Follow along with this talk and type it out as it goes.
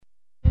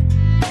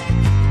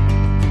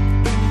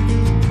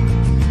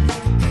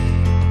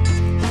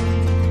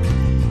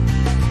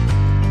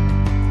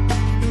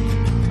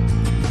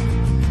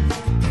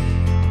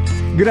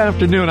Good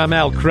afternoon. I'm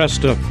Al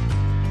Cresta.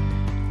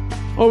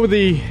 Over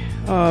the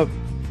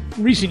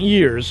recent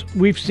years,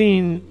 we've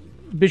seen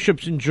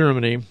bishops in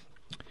Germany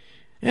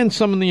and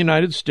some in the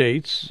United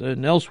States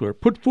and elsewhere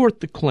put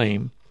forth the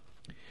claim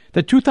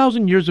that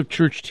 2,000 years of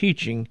church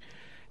teaching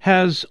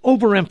has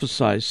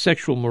overemphasized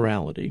sexual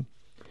morality,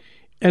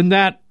 and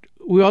that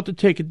we ought to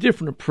take a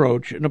different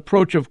approach, an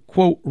approach of,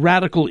 quote,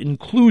 radical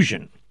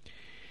inclusion,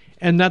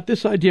 and that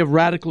this idea of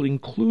radical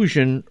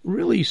inclusion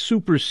really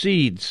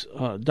supersedes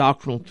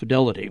doctrinal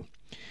fidelity.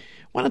 I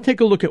want to take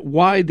a look at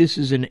why this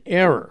is an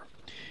error.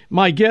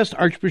 My guest,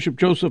 Archbishop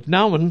Joseph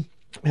Naumann,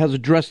 has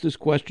addressed this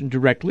question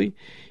directly.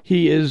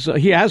 He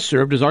has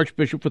served as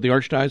Archbishop for the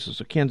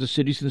Archdiocese of Kansas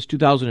City since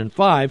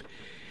 2005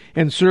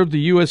 and served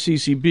the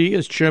USCCB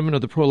as chairman of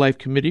the Pro-Life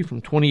Committee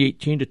from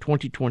 2018 to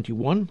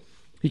 2021.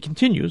 He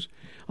continues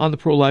on the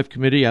Pro-Life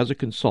Committee as a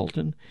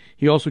consultant.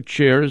 He also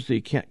chairs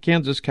the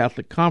Kansas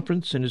Catholic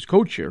Conference and is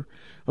co-chair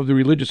of the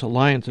Religious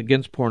Alliance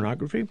Against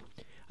Pornography.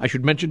 I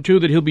should mention, too,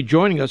 that he'll be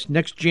joining us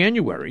next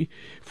January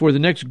for the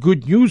next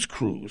Good News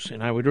Cruise,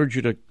 and I would urge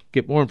you to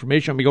get more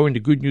information by going to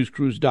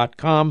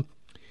goodnewscruise.com.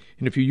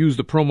 And if you use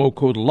the promo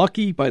code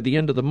LUCKY by the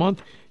end of the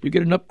month, you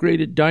get an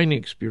upgraded dining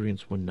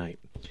experience one night.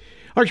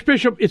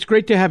 Archbishop, it's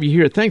great to have you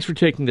here. Thanks for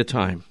taking the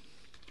time.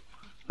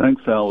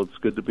 Thanks, Al. It's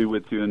good to be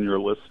with you and your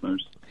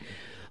listeners.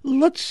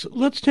 Let's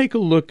take a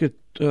look at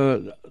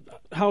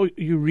how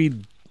you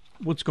read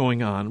what's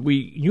going on.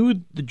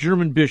 The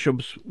German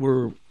bishops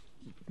were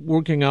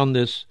working on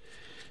this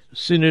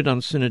synod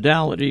on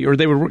synodality, or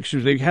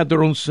they had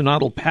their own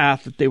synodal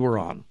path that they were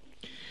on.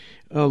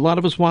 A lot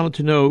of us wanted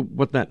to know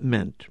what that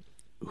meant,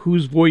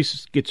 whose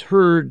voice gets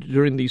heard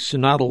during these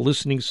synodal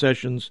listening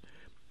sessions.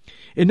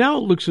 And now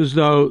it looks as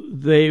though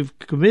they've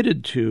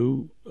committed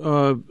to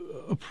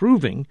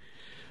approving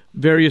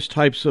various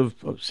types of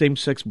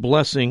same-sex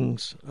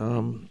blessings,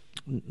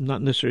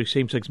 not necessarily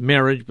same-sex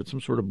marriage, but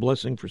some sort of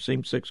blessing for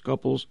same-sex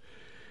couples,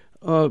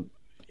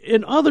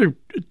 and other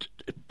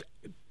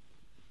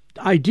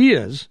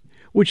ideas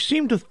which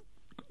seem to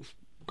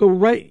go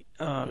right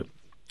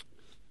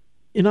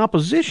in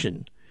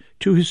opposition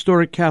to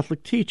historic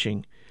Catholic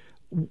teaching.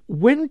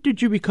 When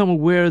did you become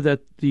aware that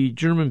the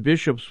German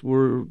bishops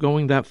were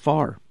going that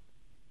far?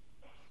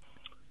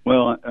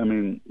 Well, I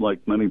mean,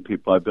 like many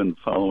people, I've been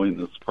following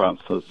this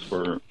process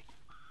for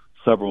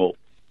several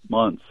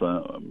months,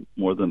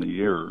 more than a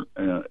year,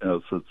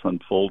 as it's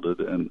unfolded,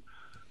 and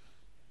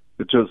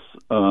it just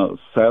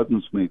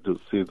saddens me to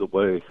see the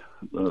way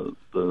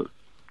the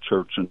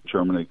church in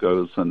Germany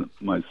goes, and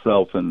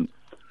myself and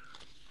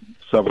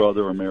several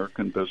other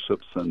American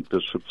bishops and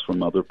bishops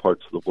from other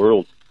parts of the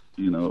world,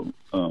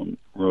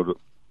 wrote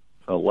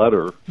a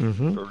letter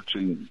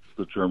urging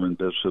the German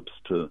bishops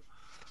to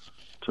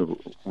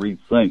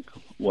rethink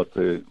what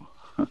the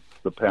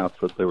path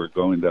that they were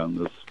going down,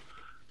 this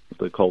what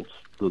they called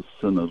the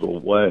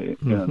synodal way,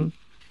 and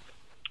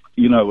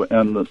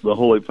and the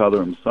Holy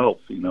Father himself,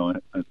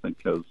 I think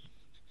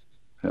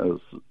has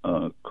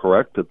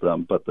corrected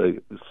them, but they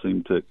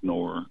seem to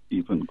ignore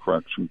even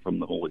correction from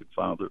the Holy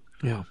Father.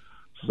 Yeah.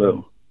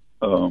 So,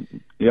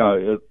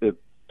 it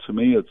to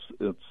me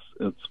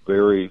it's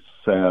very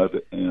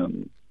sad,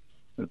 and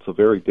it's a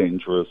very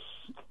dangerous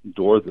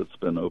door that's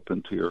been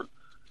opened here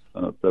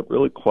that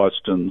really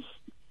questions,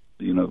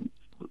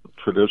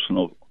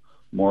 traditional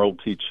moral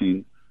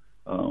teaching,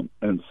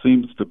 and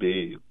seems to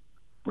be,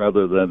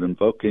 rather than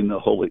invoking the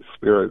Holy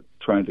Spirit,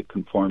 trying to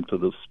conform to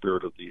the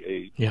spirit of the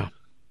age. Yeah.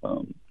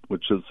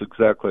 Which is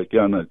exactly,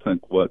 again, I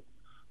think what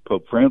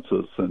Pope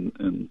Francis,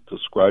 in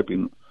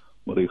describing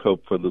what he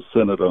hoped for the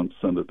Synod on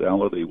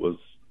synodality,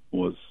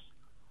 was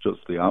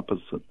just the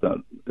opposite,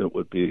 that it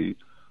would be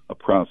a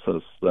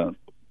process that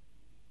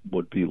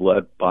would be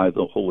led by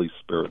the Holy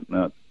Spirit,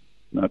 not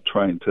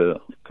trying to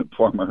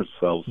conform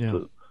ourselves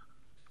to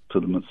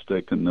the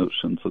mistaken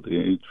notions of the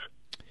age.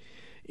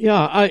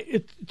 Yeah,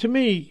 to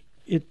me,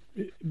 it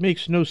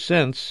makes no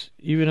sense,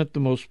 even at the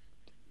most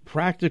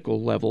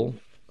practical level.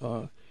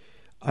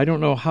 I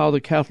don't know how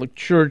the Catholic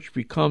Church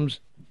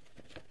becomes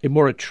a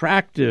more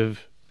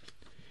attractive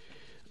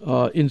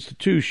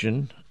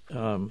institution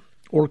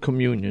or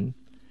communion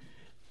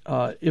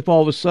if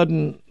all of a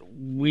sudden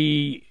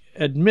we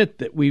admit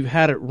that we've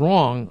had it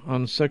wrong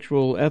on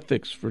sexual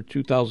ethics for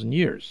 2,000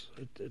 years.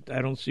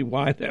 I don't see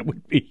why that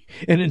would be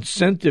an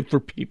incentive for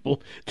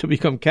people to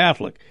become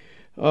Catholic.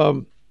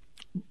 Cardinal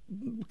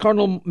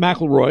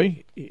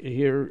McElroy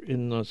here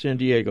in San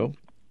Diego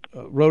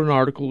wrote an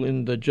article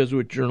in the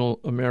Jesuit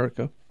journal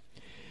America,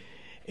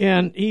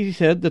 and he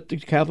said that the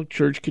Catholic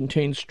Church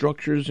contains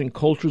structures and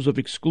cultures of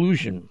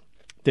exclusion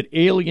that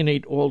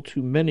alienate all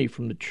too many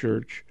from the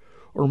Church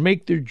or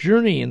make their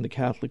journey in the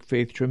Catholic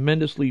faith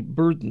tremendously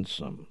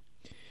burdensome.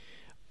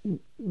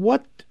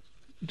 What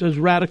does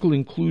radical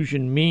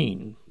inclusion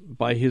mean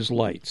by his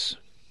lights?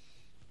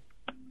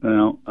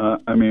 Now,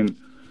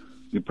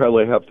 you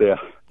probably have to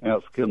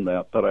ask him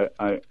that, but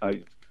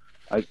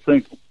I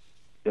think,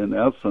 in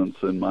essence,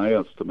 in my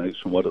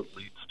estimation, what it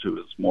leads to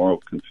is moral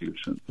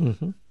confusion.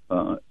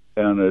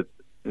 And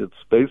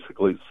it's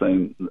basically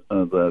saying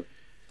that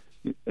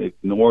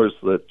ignores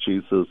that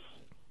Jesus'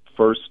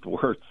 first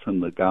words in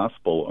the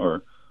gospel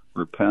are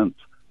repent,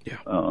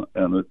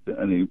 and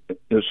he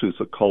issues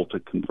a call to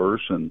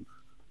conversion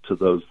to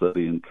those that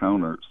he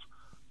encounters.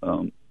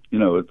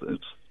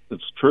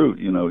 It's true.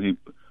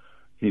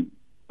 He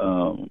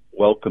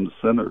welcomes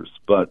sinners,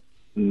 but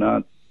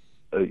not.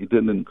 He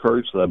didn't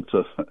encourage them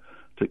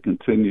to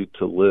continue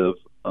to live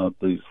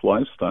these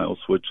lifestyles,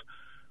 which,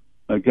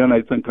 again,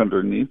 I think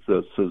underneath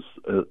this is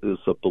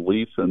a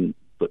belief in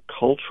the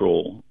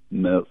cultural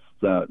myth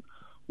that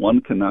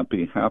one cannot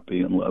be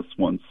happy unless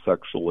one's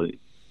sexually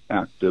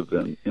active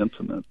and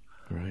intimate.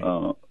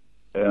 Right.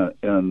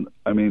 And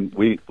I mean,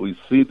 we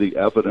see the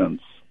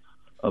evidence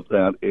of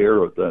that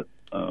era that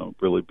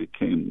really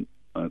became,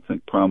 I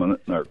think,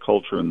 prominent in our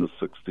culture in the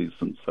 60s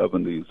and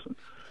 70s, and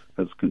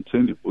has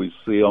continued. We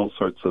see all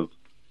sorts of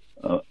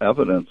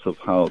evidence of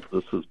how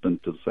this has been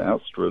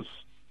disastrous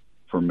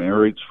for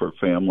marriage, for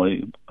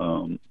family,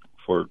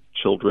 for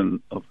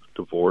children of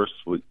divorce.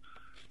 We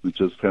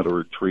just had a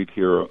retreat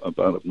here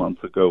about a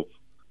month ago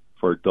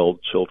for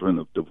adult children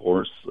of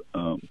divorce.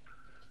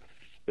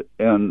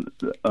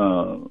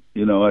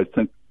 I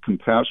think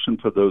compassion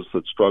for those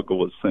that struggle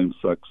with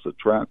same-sex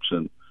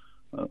attraction,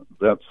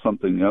 that's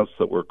something else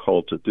that we're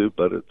called to do,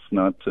 but it's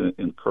not to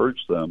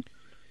encourage them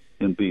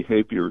in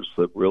behaviors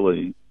that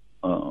really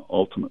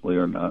ultimately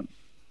are not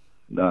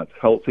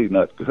healthy,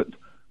 not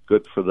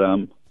good for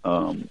them.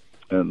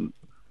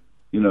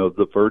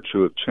 The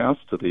virtue of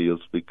chastity has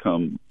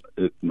become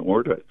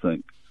ignored, I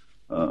think,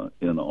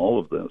 in all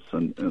of this.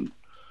 And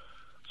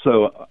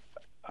so,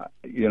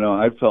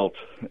 I felt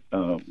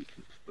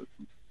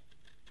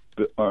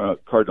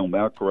Cardinal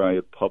McElroy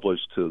had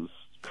published his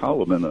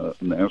column in a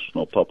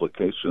national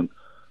publication,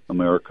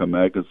 America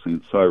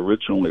Magazine. So I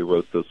originally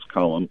wrote this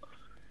column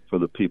for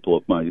the people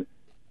of my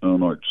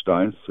own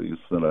archdiocese,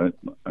 that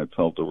I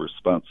felt a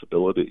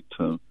responsibility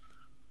to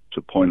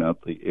point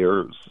out the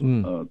errors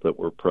that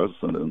were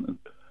present,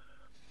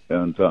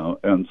 and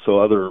so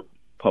other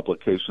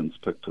publications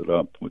picked it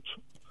up, which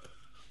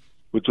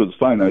was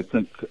fine. I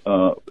think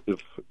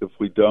if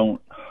we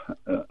don't,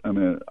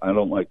 I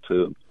don't like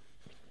to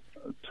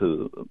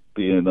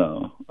be in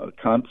a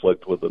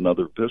conflict with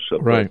another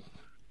bishop. Right.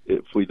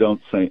 If we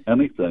don't say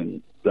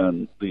anything,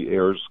 then the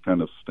errors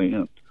kind of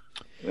stand,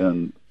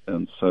 and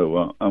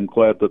so I'm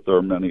glad that there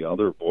are many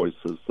other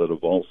voices that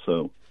have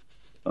also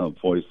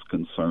voiced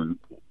concern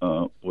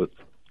with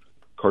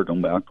Cardinal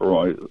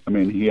McElroy. I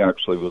mean, he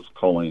actually was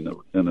calling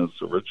in his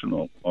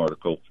original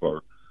article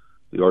for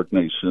the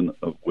ordination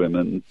of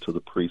women to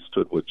the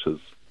priesthood, which is,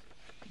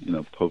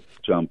 Pope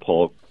John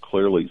Paul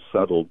clearly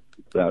settled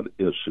that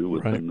issue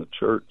within the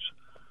church.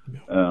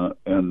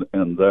 And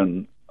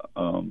then,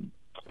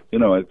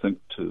 I think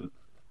to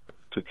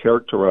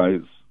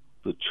characterize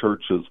the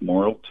church's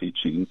moral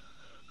teaching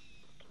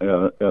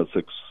as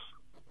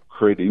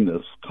creating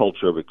this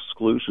culture of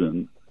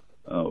exclusion,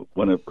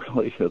 when it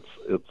really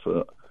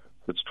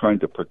it's trying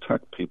to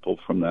protect people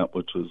from that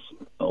which is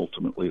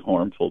ultimately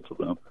harmful to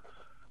them.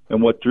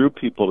 And what drew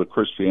people to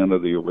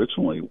Christianity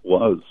originally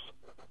was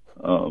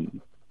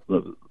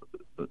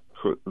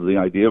the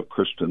idea of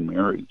Christian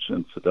marriage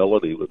and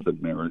fidelity within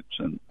marriage,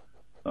 and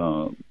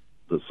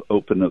this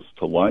openness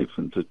to life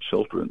and to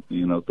children.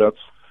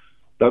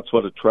 That's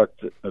what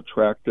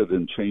attracted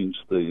and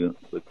changed the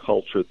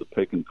culture, the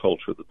pagan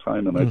culture at the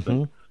time. And I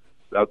think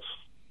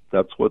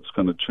that's what's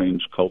going to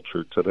change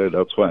culture today.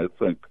 That's why I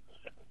think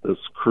this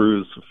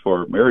cruise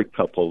for married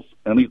couples,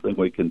 anything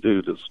we can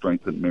do to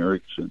strengthen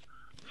marriage and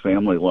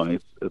family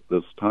life at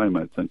this time,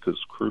 I think is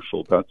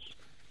crucial.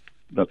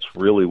 That's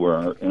really where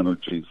our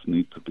energies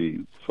need to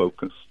be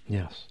focused.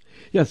 Yes.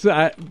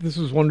 This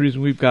is one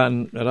reason we've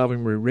gotten, at Ave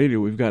Maria Radio,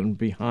 we've gotten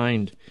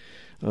behind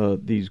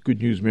these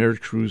Good News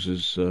Marriage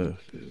Cruises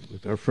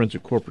with our friends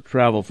at Corporate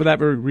Travel, for that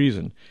very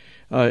reason.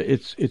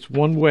 It's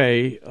one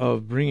way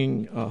of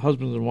bringing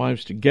husbands and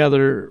wives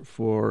together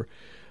for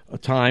a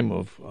time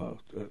of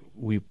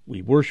we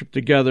worship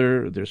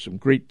together. There's some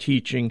great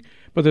teaching,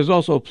 but there's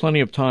also plenty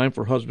of time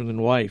for husband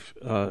and wife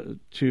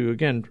to,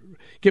 again,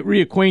 get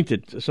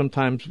reacquainted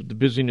sometimes with the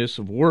busyness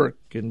of work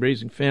and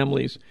raising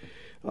families.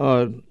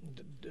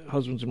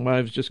 Husbands and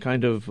wives just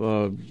kind of,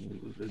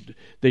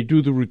 they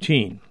do the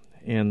routine,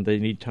 and they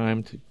need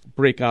time to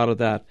break out of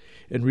that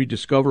and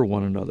rediscover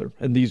one another.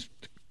 And these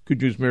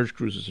Good News Marriage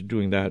Cruises are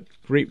doing that.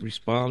 Great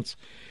response.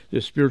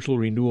 The spiritual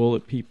renewal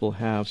that people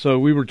have. So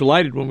we were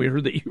delighted when we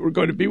heard that you were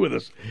going to be with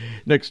us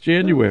next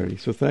January.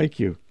 So thank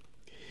you.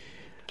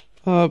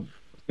 Do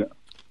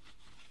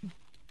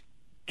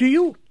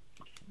you,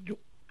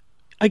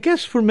 I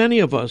guess for many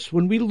of us,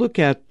 when we look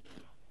at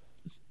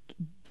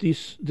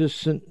this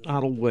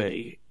synodal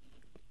way,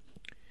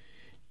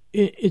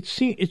 it's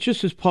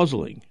just as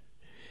puzzling.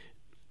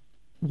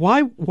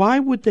 Why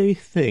would they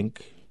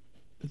think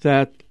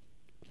that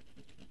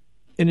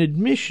an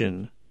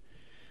admission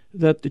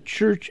that the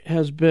church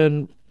has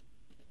been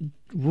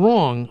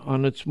wrong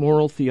on its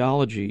moral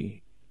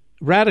theology,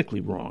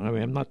 radically wrong? I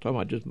mean, I'm not talking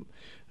about just a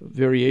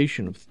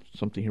variation of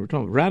something here. We're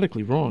talking about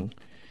radically wrong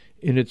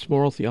in its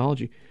moral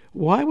theology.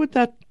 Why would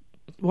that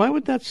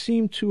that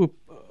seem to?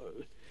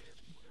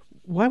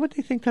 Why would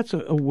they think that's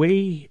a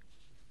way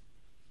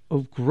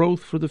of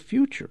growth for the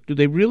future? Do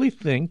they really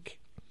think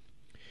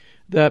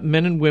that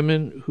men and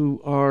women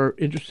who are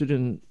interested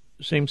in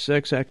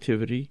same-sex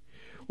activity,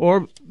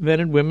 or men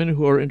and women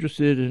who are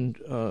interested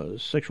in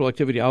sexual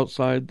activity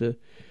outside the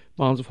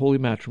bounds of holy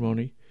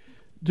matrimony,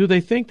 do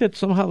they think that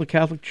somehow the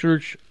Catholic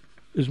Church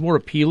is more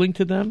appealing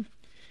to them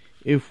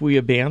if we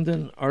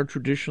abandon our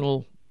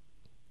traditional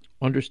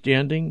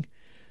understanding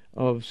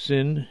of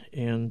sin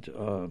and,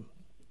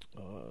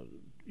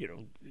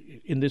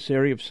 in this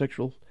area of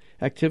sexual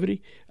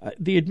activity?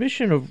 The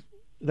admission of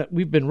that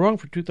we've been wrong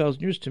for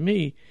 2,000 years, to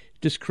me,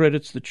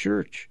 discredits the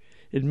Church.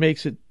 It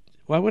makes it,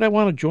 why would I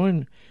want to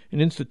join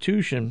an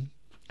institution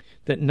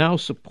that now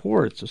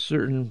supports a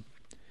certain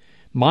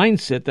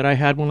mindset that I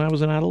had when I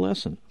was an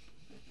adolescent?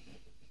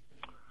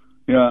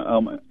 Yeah,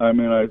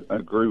 I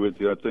agree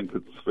with you. I think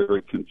it's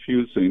very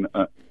confusing.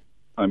 I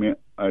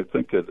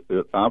think it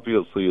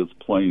obviously is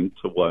playing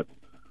to what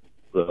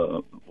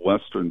the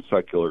Western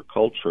secular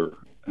culture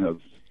has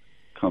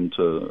come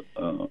to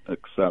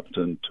accept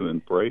and to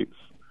embrace.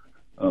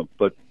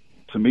 But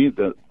to me,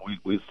 that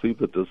we see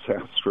the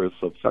disastrous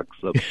effects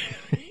of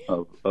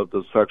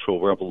the sexual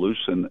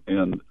revolution,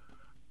 and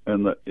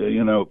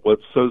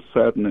what's so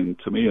saddening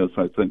to me is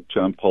I think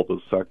John Paul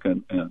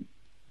II and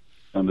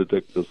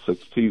Benedict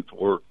XVI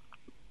worked,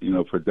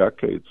 for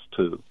decades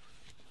to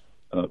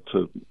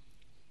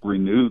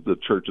renew the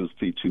Church's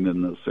teaching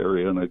in this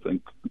area, and I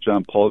think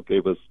John Paul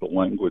gave us the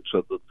language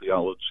of the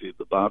theology of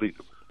the body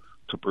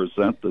to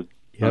present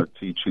our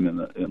teaching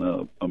in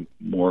a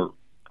more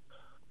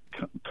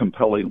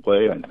compelling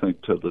way, I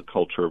think, to the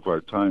culture of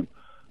our time.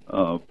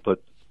 But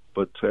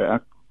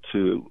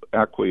to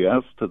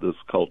acquiesce to this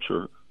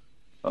culture,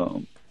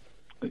 and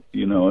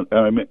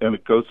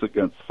it goes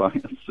against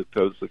science. It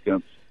goes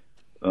against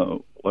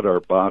what our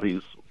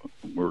bodies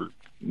were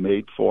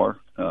made for.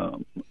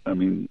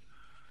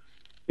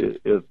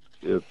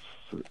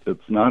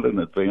 It's not an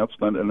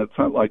advancement, and it's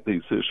not like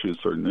these issues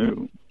are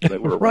new. They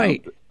were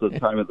right around at the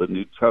time of the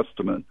New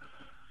Testament,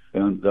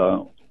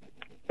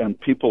 and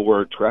people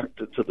were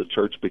attracted to the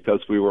Church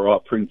because we were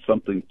offering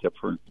something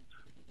different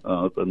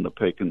than the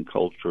pagan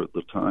culture at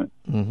the time.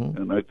 Mm-hmm.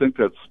 And I think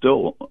that's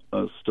still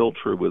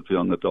true with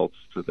young adults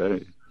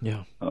today.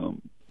 Yeah.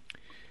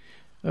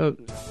 The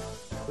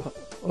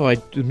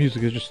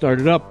music has just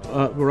started up.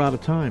 We're out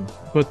of time.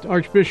 But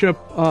Archbishop,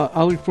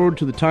 I look forward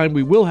to the time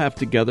we will have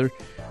together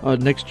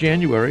next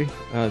January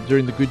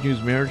during the Good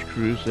News Marriage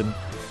Cruise. And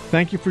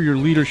thank you for your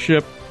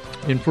leadership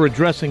and for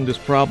addressing this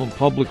problem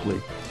publicly.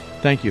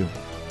 Thank you.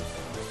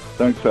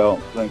 Thanks, Al.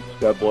 Thanks.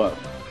 God bless.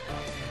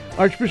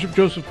 Archbishop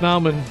Joseph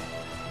Naumann,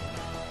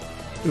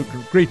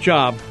 great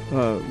job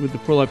with the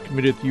Pro-Life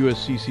Committee at the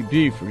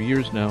USCCB for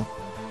years now.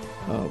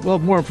 We'll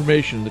have more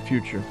information in the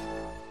future.